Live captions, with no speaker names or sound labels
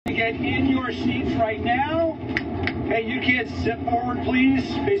Get in your seats right now. Hey, you kids, step forward, please.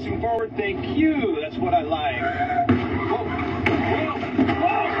 Facing forward, thank you. That's what I like. Whoa, whoa,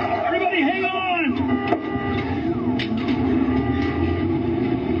 whoa! Everybody hang on!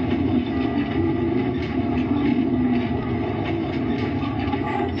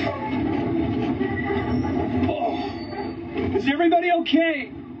 Oh. Is everybody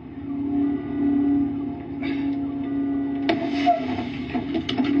okay?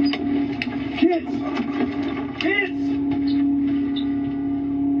 Kids! Kids!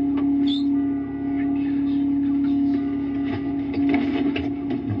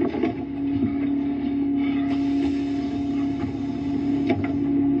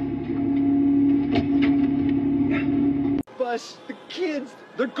 Bus, the kids,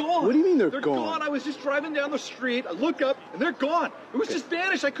 they're gone. What do you mean they're gone? gone? They're gone. I was just driving down the street. I look up and they're gone. It was just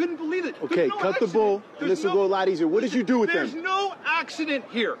vanished. I couldn't believe it. Okay, no cut accident. the bull, and this will go a lot easier. What did you do with There's them? no accident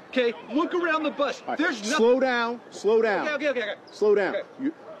here, okay? Look around the bus. Right, There's nothing. slow down, slow down. Okay. Slow down.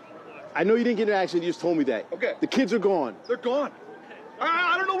 Okay. I know you didn't get in an accident, you just told me that. Okay. The kids are gone. They're gone.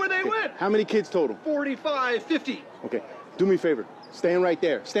 I don't know where they went. How many kids total? 45, 50. Okay, do me a favor. Stand right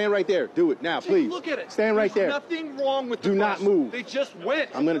there. Stand right there. Do it now, please. Look at it. Stand right there. There's nothing wrong with the Do bus. not move. They just went.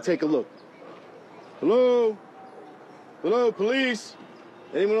 I'm gonna take a look. Hello? Hello, police?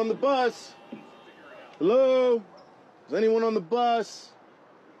 Anyone on the bus? Hello? Is anyone on the bus?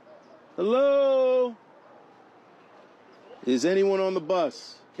 Hello? Is anyone on the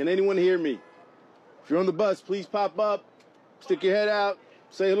bus? Can anyone hear me? If you're on the bus, please pop up. Stick your head out.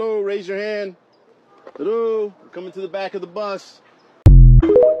 Say hello, raise your hand. Hello? I'm coming to the back of the bus.